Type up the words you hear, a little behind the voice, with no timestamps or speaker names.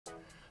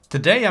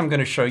Today I'm going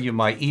to show you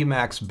my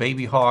Emax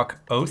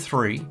Babyhawk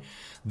 03.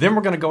 Then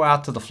we're going to go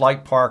out to the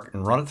flight park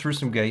and run it through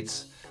some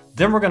gates.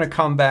 Then we're going to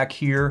come back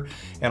here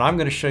and I'm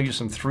going to show you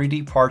some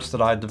 3D parts that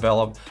I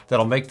developed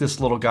that'll make this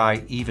little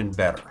guy even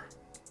better.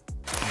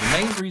 The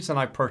main reason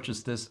I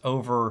purchased this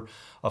over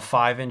a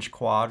 5-inch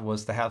quad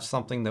was to have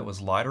something that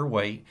was lighter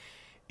weight,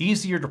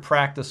 easier to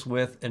practice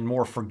with, and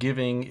more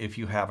forgiving if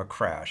you have a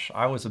crash.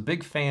 I was a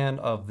big fan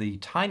of the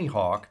Tiny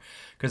Hawk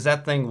because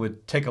that thing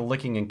would take a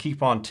licking and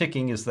keep on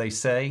ticking, as they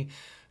say.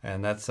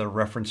 And that's a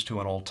reference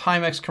to an old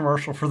Timex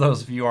commercial for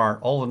those of you who aren't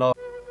old enough.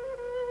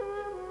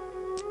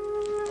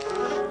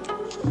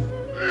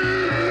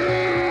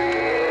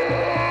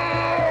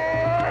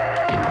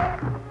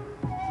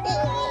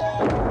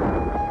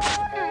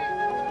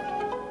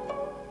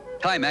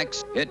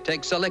 Timex, it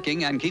takes a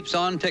licking and keeps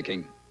on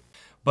ticking.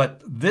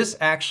 But this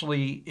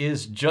actually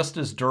is just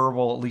as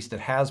durable, at least it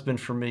has been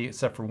for me,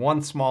 except for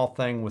one small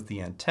thing with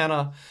the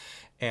antenna.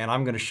 And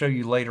I'm going to show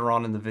you later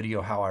on in the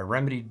video how I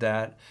remedied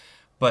that.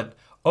 But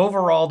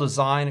overall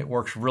design, it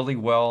works really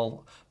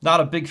well. Not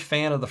a big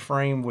fan of the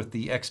frame with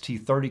the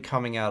XT30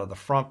 coming out of the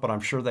front, but I'm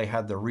sure they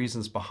had their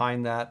reasons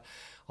behind that.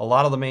 A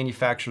lot of the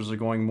manufacturers are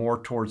going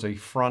more towards a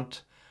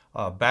front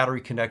battery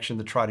connection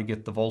to try to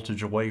get the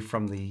voltage away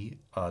from the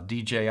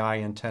DJI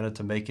antenna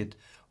to make it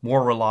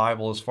more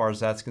reliable as far as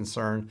that's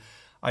concerned.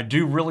 I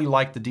do really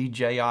like the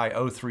DJI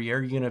 03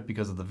 air unit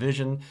because of the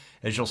vision.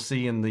 As you'll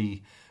see in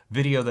the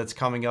video that's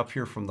coming up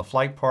here from the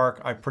flight park,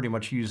 I pretty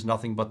much used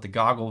nothing but the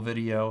goggle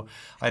video.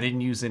 I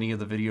didn't use any of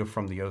the video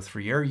from the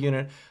 03 air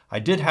unit. I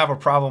did have a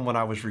problem when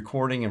I was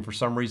recording, and for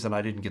some reason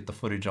I didn't get the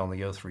footage on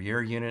the 03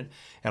 air unit,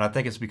 and I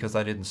think it's because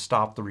I didn't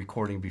stop the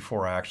recording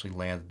before I actually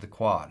landed the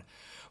quad.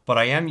 But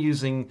I am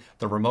using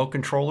the remote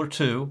controller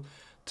too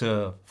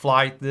to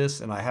fly this,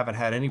 and I haven't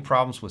had any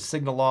problems with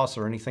signal loss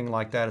or anything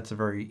like that. It's a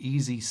very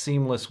easy,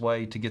 seamless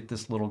way to get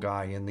this little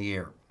guy in the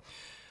air.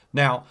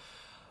 Now,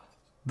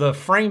 the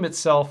frame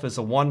itself is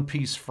a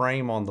one-piece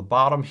frame on the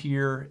bottom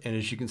here, and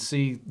as you can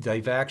see,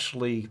 they've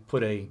actually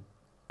put a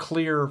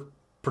clear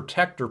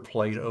protector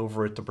plate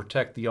over it to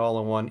protect the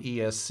all-in-one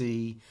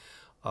ESC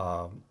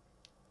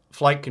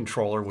flight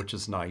controller, which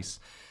is nice.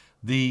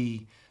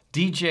 The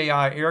DJI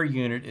air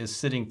unit is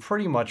sitting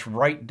pretty much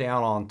right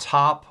down on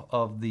top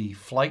of the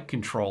flight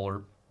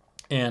controller,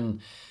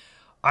 and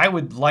I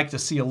would like to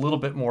see a little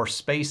bit more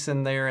space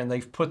in there, and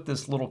they've put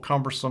this little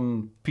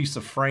cumbersome piece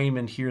of frame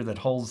in here that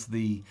holds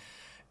the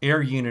air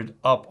unit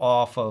up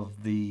off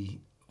of the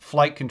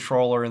flight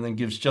controller and then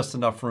gives just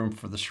enough room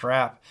for the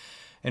strap.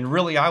 And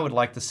really, I would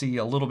like to see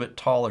a little bit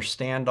taller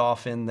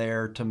standoff in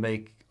there to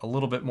make a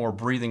little bit more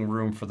breathing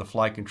room for the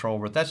flight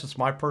controller, but that's just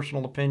my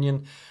personal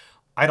opinion.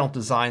 I don't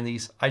design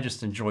these, I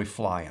just enjoy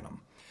flying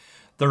them.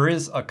 There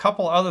is a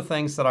couple other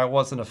things that I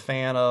wasn't a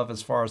fan of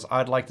as far as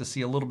I'd like to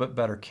see a little bit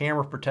better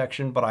camera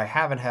protection, but I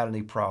haven't had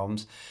any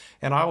problems.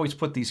 And I always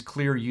put these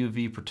clear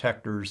UV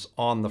protectors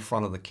on the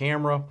front of the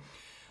camera.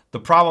 The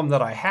problem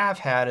that I have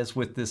had is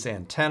with this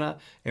antenna,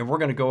 and we're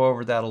going to go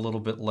over that a little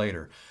bit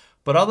later.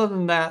 But other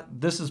than that,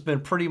 this has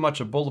been pretty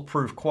much a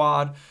bulletproof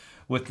quad.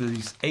 With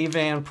these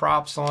AVAN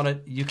props on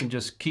it, you can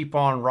just keep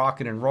on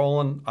rocking and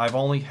rolling. I've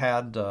only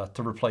had to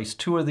replace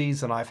 2 of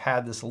these, and I've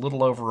had this a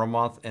little over a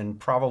month and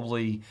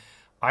probably,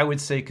 I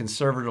would say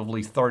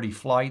conservatively, 30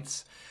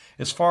 flights.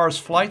 As far as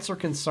flights are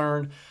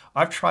concerned,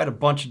 I've tried a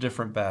bunch of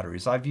different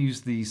batteries. I've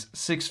used these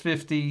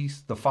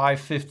 650s, the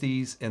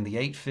 550s, and the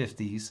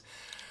 850s.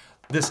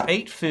 This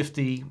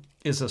 850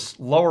 is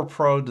a lower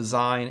pro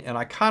design, and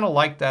I kind of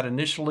like that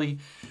initially,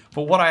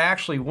 but what I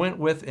actually went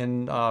with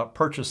and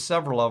purchased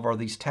several of are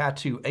these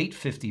Tattoo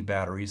 850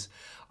 batteries.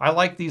 I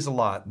like these a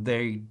lot.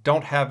 They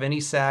don't have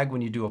any sag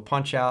when you do a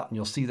punch out, and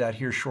you'll see that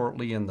here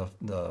shortly in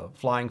the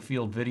flying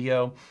field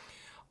video.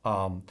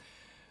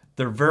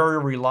 They're very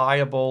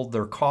reliable,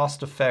 they're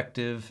cost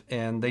effective,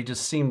 and they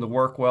just seem to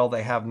work well.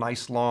 They have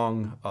nice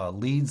long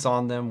leads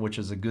on them, which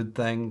is a good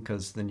thing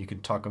because then you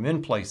can tuck them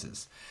in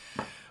places.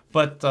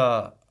 But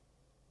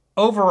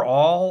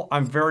overall,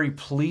 I'm very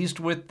pleased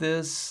with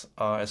this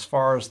as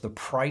far as the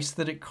price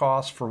that it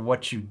costs for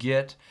what you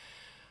get.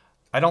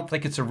 I don't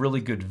think it's a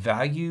really good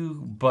value,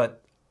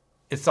 but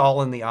it's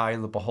all in the eye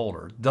of the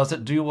beholder. Does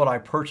it do what I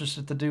purchased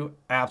it to do?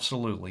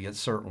 Absolutely, it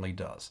certainly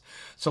does.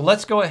 So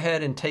let's go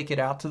ahead and take it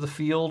out to the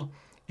field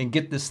and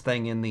get this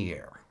thing in the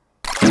air.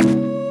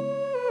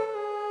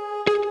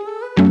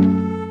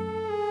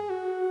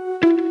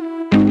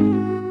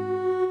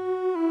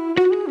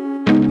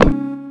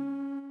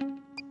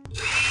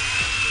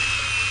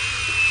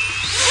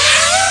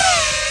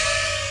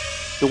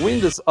 The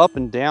wind is up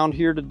and down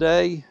here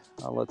today.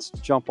 Let's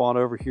jump on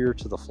over here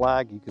to the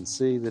flag. You can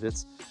see that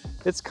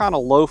it's kind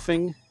of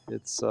loafing.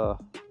 It's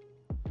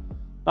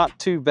not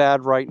too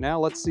bad right now.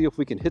 Let's see if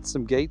we can hit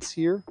some gates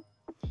here.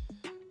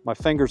 My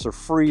fingers are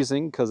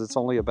freezing because it's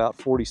only about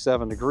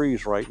 47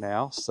 degrees right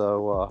now.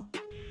 So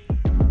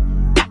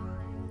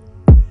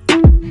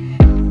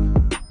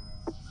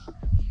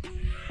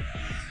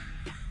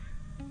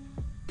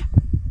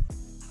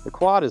the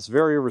quad is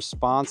very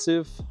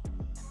responsive.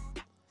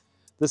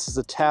 This is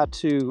a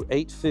Tattoo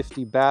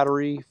 850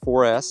 battery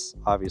 4S,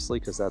 obviously,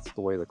 because that's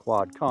the way the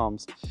quad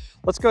comes.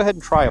 Let's go ahead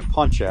and try a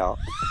punch out.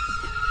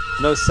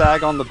 No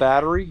sag on the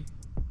battery.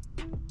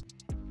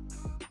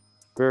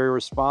 Very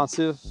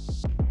responsive.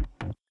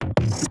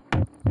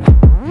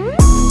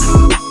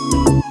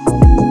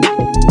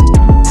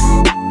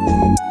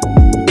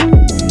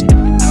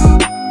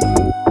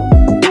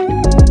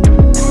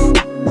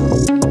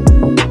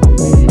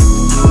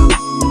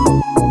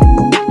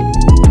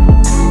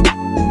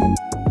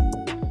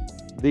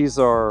 These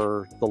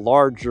are the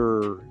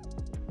larger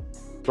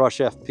brush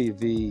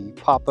FPV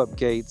pop-up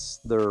gates.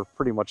 They're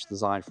pretty much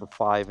designed for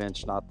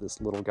 5-inch, not this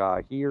little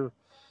guy here.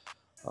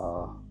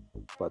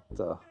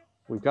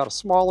 We've got a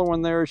smaller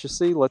one there, as you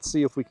see. Let's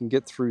see if we can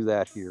get through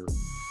that here.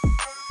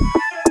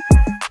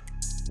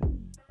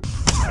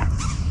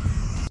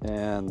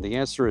 And the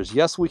answer is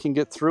yes, we can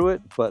get through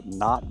it, but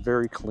not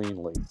very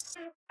cleanly.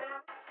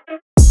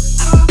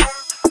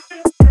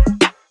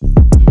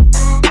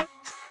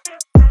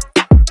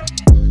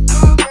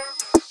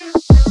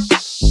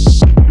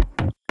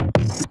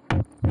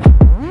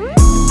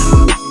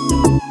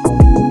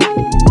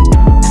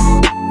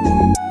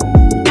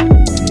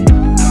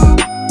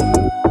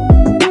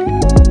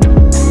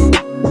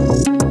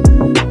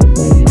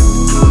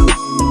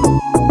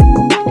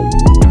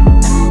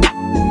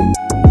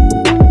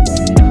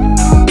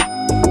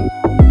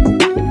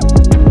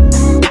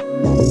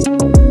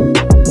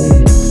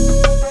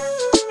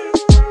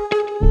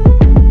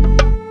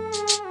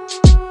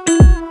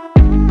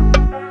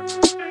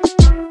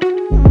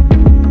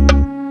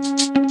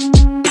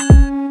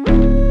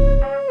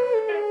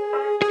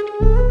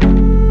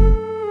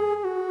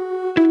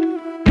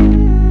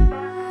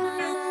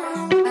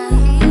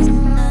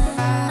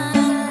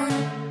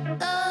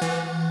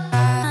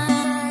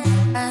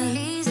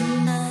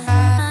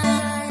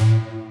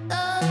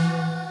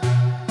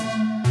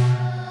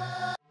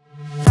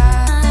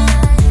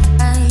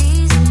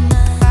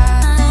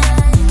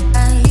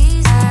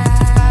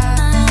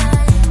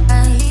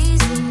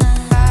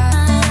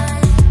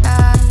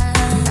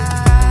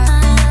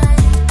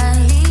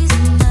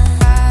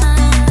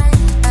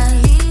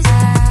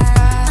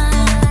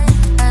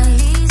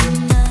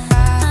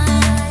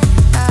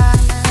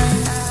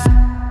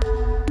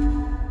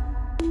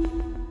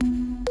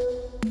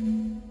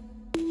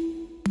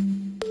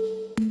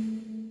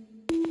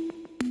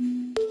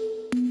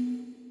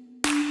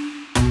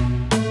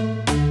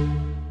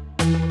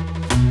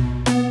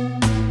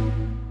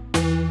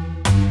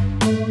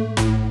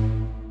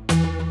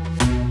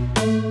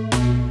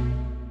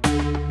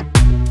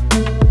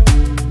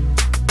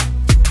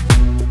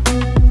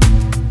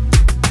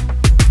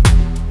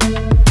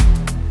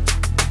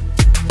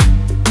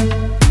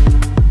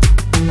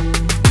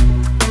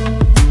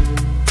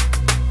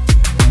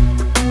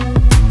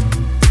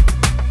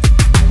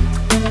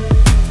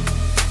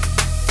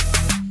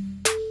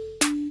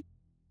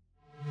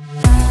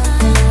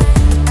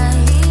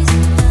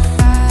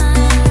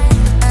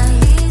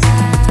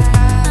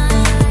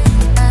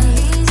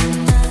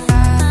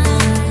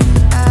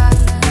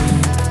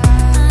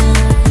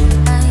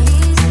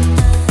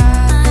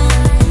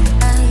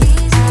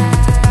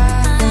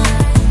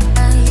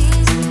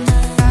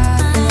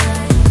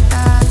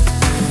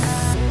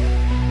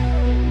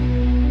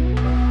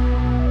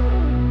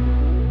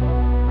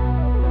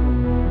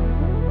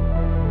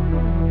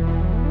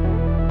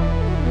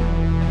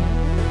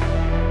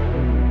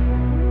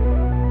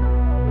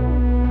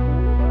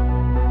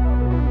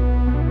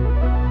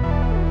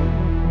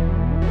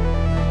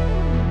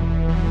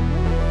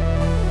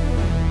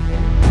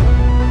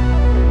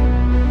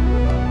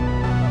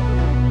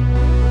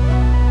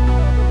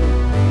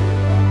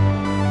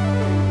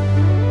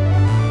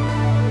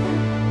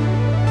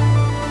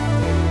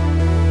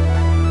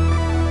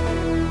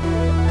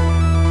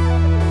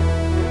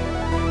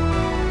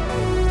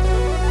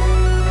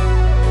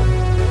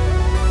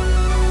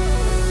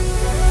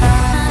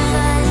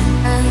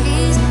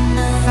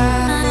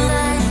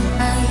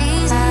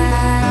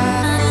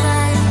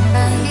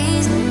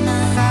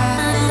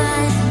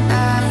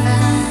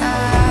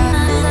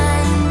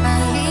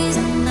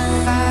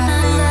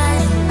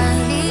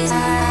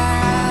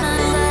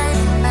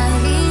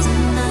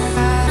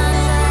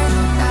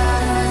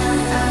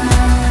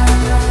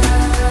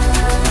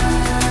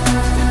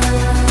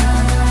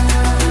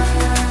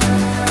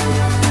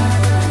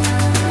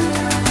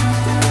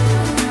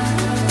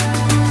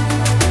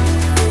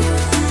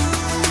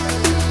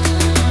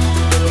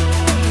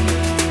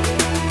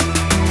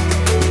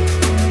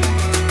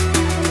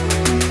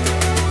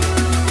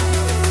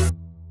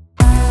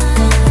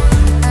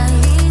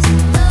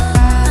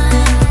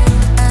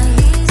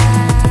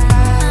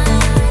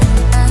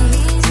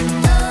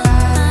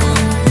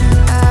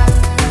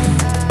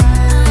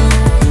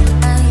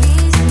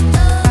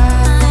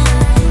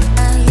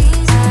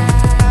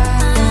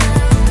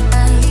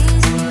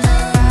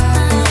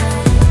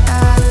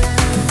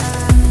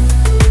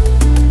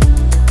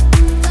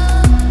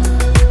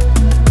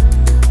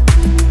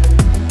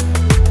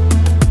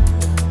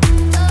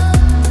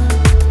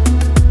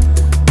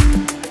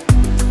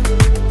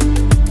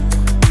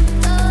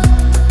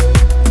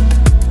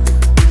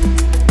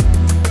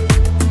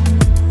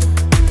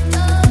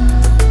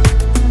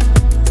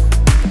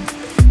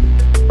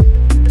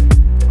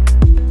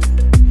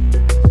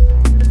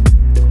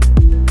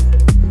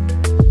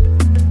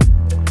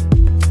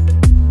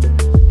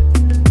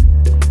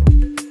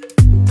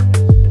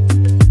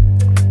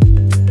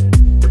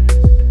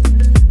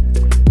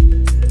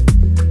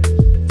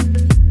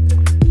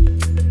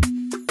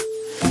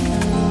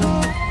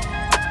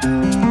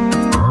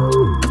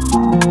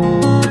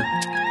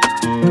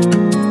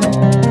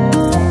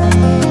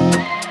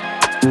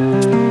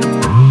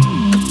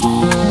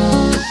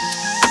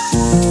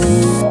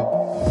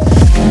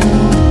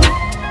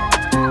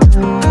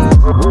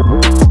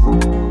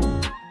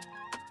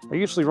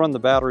 usually run the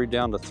battery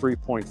down to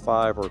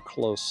 3.5 or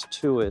close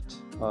to it.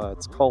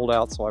 It's cold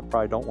out, so I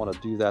probably don't want to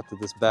do that to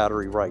this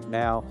battery right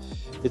now.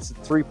 It's at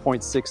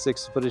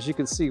 3.66, but as you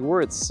can see,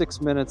 we're at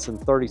 6 minutes and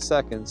 30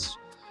 seconds.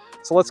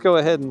 So let's go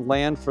ahead and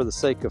land for the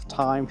sake of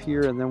time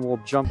here, and then we'll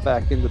jump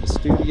back into the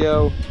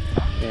studio.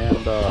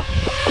 And of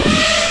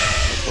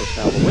course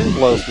now the wind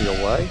blows me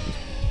away.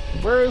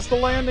 Where is the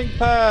landing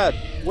pad?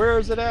 Where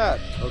is it at?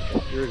 Okay,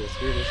 here it is,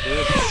 here it is,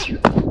 here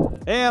it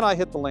is. And I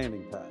hit the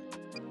landing pad.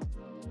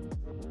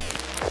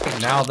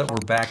 Now that we're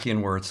back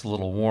in where it's a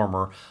little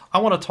warmer, I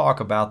want to talk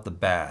about the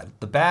bad.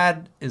 The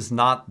bad is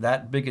not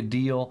that big a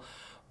deal,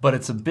 but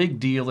it's a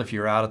big deal if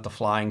you're out at the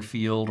flying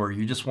field or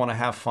you just want to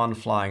have fun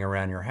flying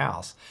around your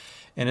house.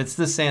 And it's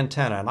this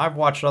antenna. And I've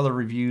watched other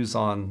reviews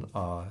on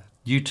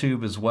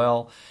YouTube as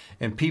well,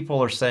 and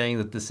people are saying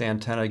that this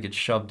antenna gets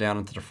shoved down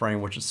into the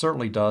frame, which it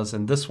certainly does.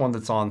 And this one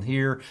that's on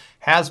here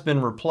has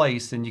been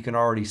replaced, and you can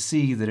already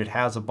see that it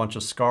has a bunch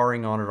of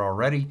scarring on it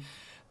already.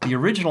 The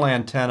original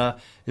antenna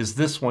is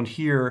this one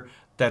here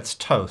that's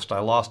toast. I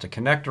lost a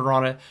connector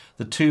on it.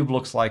 The tube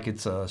looks like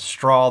it's a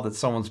straw that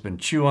someone's been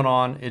chewing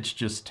on. It's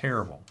just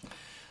terrible.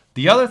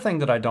 The other thing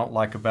that I don't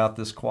like about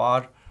this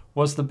quad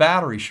was the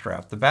battery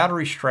strap. The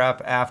battery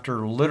strap,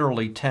 after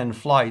literally 10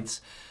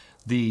 flights,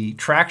 the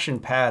traction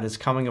pad is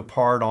coming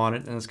apart on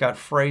it and it's got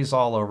frays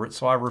all over it.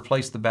 So I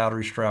replaced the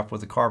battery strap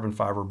with a carbon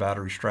fiber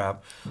battery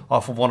strap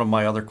off of one of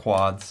my other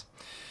quads.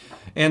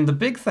 And the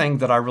big thing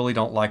that I really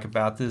don't like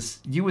about this,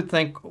 you would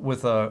think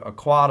with a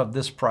quad of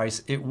this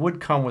price, it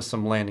would come with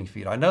some landing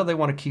feet. I know they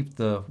want to keep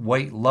the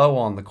weight low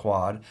on the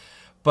quad,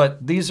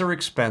 but these are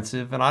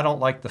expensive, and I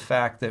don't like the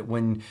fact that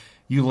when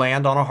you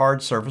land on a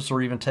hard surface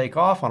or even take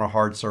off on a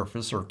hard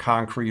surface or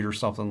concrete or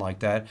something like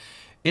that,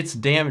 it's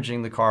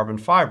damaging the carbon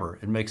fiber.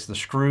 It makes the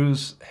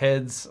screws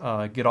heads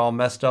get all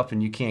messed up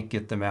and you can't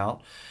get them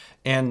out.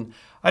 And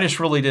I just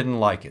really didn't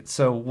like it.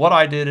 So what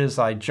I did is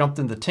I jumped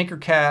into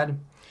Tinkercad,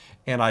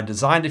 and I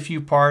designed a few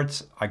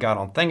parts. I got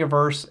on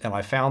Thingiverse and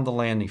I found the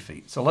landing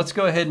feet. So let's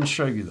go ahead and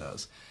show you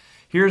those.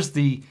 Here's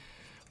the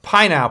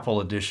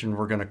Pineapple Edition,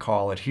 we're going to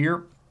call it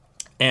here.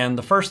 And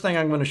the first thing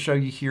I'm going to show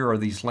you here are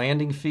these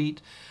landing feet.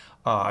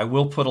 I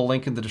will put a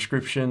link in the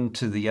description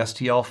to the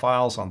STL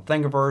files on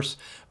Thingiverse.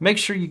 Make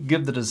sure you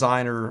give the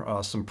designer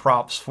some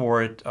props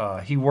for it.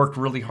 He worked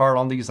really hard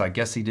on these. I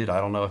guess he did.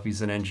 I don't know if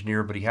he's an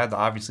engineer, but he had to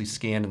obviously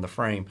scan in the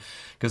frame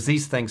because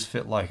these things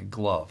fit like a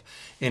glove.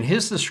 In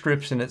his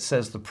description, it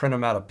says to print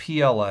them out of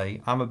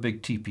PLA. I'm a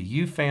big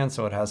TPU fan,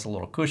 so it has a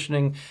little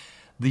cushioning.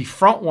 The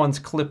front ones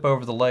clip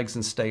over the legs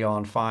and stay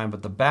on fine,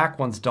 but the back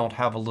ones don't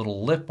have a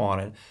little lip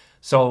on it.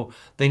 So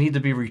they need to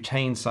be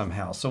retained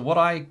somehow. So what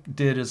I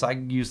did is I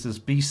used this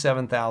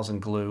B7000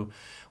 glue,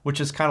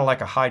 which is kind of like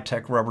a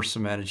high-tech rubber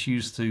cement. It's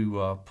used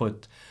to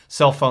put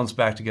cell phones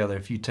back together.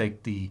 If you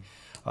take the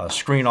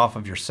screen off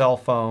of your cell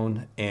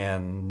phone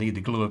and need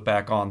to glue it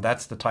back on,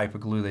 that's the type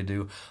of glue they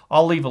do.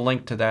 I'll leave a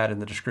link to that in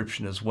the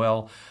description as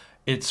well.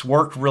 It's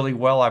worked really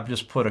well. I've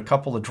just put a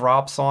couple of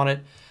drops on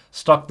it,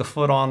 stuck the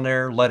foot on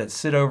there, let it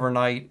sit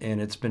overnight,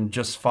 and it's been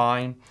just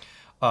fine.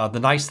 The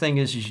nice thing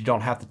is you don't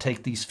have to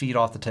take these feet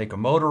off to take a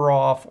motor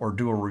off or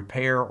do a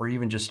repair or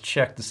even just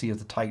check to see if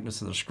the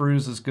tightness of the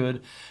screws is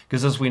good.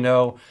 Because as we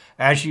know,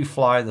 as you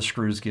fly, the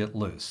screws get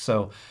loose.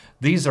 So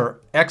these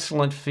are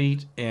excellent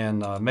feet,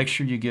 and make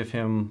sure you give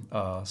him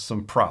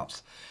some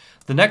props.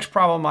 The next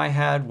problem I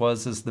had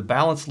was the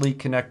balance lead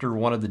connector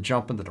wanted to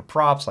jump into the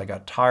props. I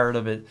got tired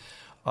of it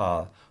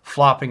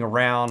flopping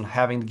around,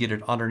 having to get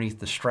it underneath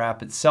the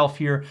strap itself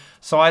here.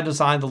 So I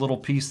designed a little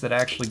piece that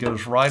actually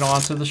goes right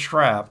onto the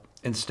strap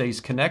and stays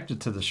connected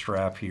to the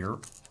strap here.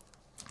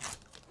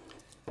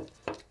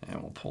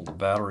 And we'll pull the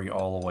battery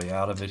all the way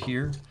out of it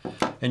here.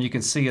 And you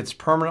can see it's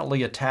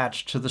permanently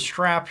attached to the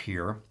strap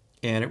here,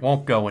 and it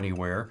won't go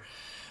anywhere.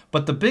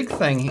 But the big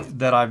thing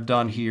that I've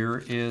done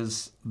here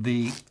is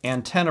the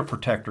antenna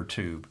protector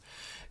tube.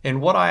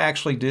 And what I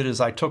actually did is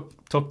I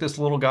took this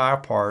little guy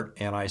apart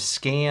and I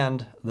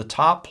scanned the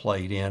top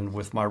plate in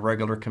with my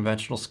regular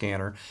conventional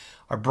scanner.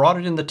 I brought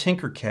it in the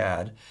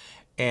Tinkercad,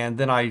 and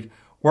then I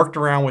worked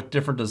around with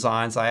different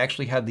designs. I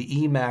actually had the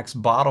Emax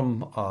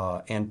bottom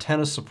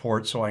antenna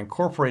support, so I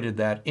incorporated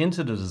that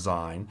into the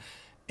design.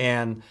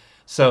 And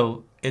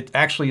so it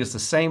actually is the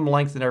same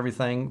length and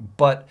everything,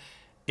 but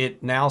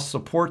it now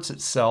supports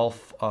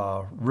itself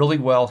really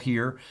well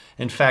here.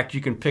 In fact,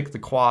 you can pick the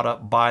quad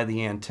up by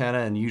the antenna,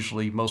 and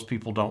usually most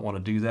people don't want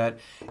to do that.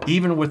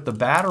 Even with the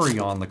battery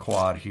on the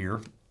quad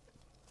here,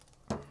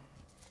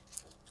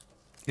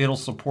 it'll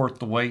support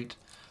the weight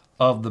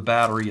of the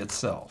battery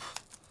itself.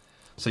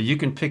 So you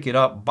can pick it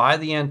up by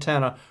the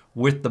antenna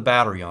with the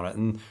battery on it.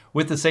 And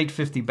with this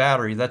 850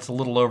 battery, that's a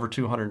little over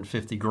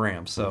 250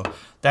 grams. So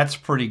that's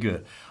pretty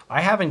good.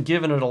 I haven't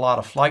given it a lot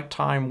of flight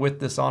time with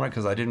this on it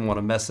because I didn't want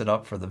to mess it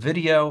up for the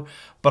video,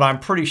 but I'm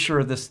pretty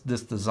sure this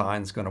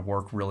design is going to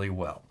work really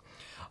well.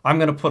 I'm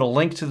going to put a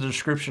link to the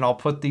description. I'll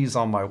put these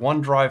on my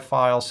OneDrive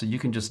file so you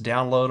can just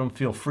download them.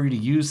 Feel free to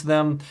use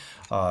them.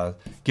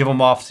 Give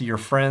them off to your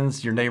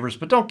friends, your neighbors,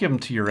 but don't give them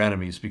to your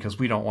enemies because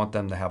we don't want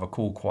them to have a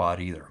cool quad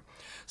either.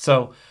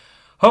 So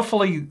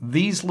hopefully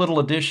these little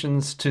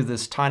additions to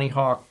this Tiny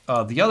Hawk.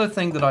 The other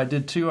thing that I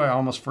did too, I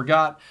almost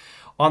forgot,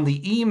 on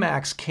the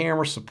Emax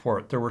camera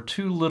support, there were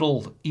two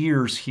little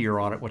ears here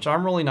on it, which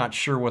I'm really not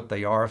sure what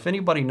they are. If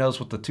anybody knows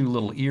what the two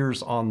little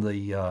ears on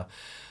the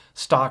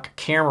stock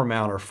camera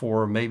mount are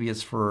for, maybe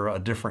it's for a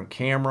different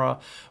camera,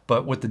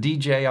 but with the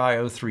DJI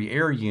O3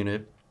 Air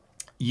unit,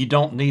 you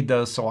don't need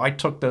those, so I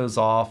took those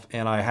off,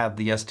 and I have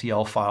the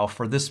STL file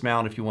for this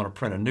mount. If you want to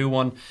print a new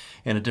one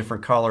in a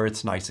different color,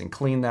 it's nice and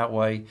clean that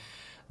way.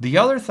 The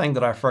other thing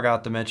that I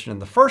forgot to mention in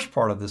the first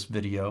part of this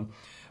video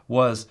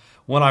was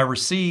when I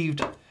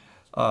received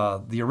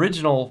the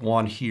original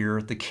one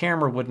here, the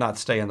camera would not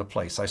stay in the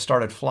place. I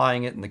started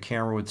flying it and the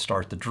camera would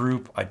start to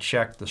droop. I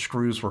checked, the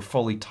screws were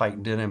fully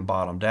tightened in and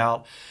bottomed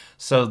out.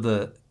 So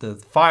the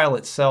file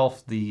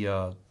itself,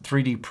 the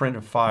 3D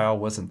printed file,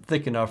 wasn't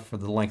thick enough for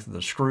the length of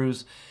the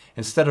screws.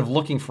 Instead of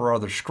looking for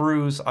other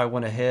screws, I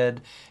went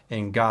ahead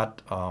and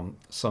got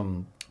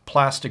some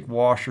plastic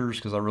washers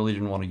because I really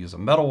didn't want to use a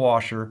metal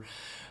washer.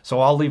 So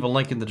I'll leave a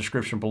link in the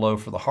description below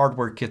for the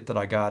hardware kit that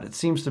I got. It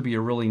seems to be a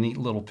really neat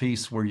little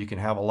piece where you can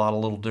have a lot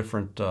of little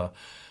different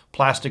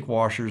plastic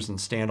washers and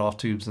standoff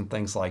tubes and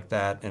things like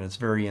that. And it's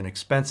very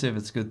inexpensive.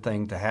 It's a good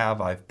thing to have.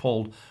 I've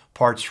pulled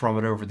parts from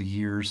it over the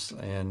years,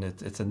 and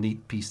it's a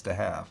neat piece to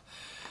have.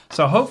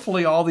 So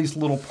hopefully all these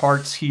little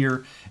parts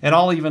here, and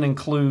I'll even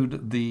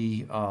include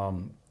the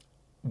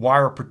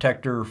wire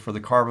protector for the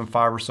carbon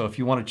fiber. So if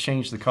you want to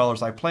change the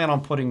colors, I plan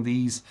on putting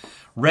these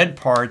red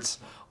parts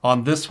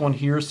on this one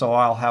here, so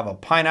I'll have a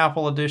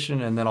pineapple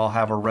edition and then I'll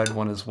have a red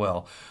one as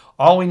well.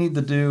 All we need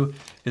to do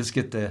is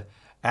get the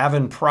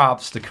Avon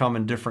props to come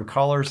in different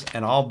colors,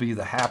 and I'll be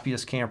the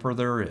happiest camper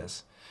there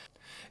is.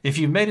 If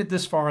you've made it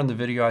this far in the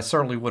video, I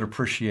certainly would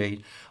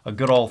appreciate a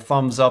good old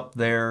thumbs up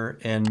there,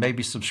 and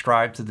maybe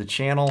subscribe to the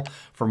channel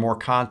for more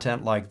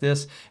content like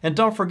this. And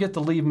don't forget to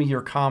leave me your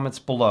comments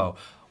below.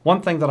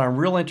 One thing that I'm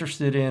real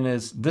interested in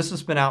is, this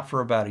has been out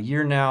for about a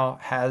year now.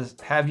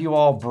 Have you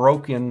all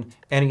broken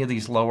any of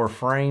these lower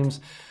frames?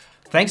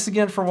 Thanks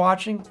again for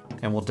watching,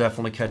 and we'll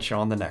definitely catch you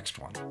on the next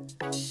one.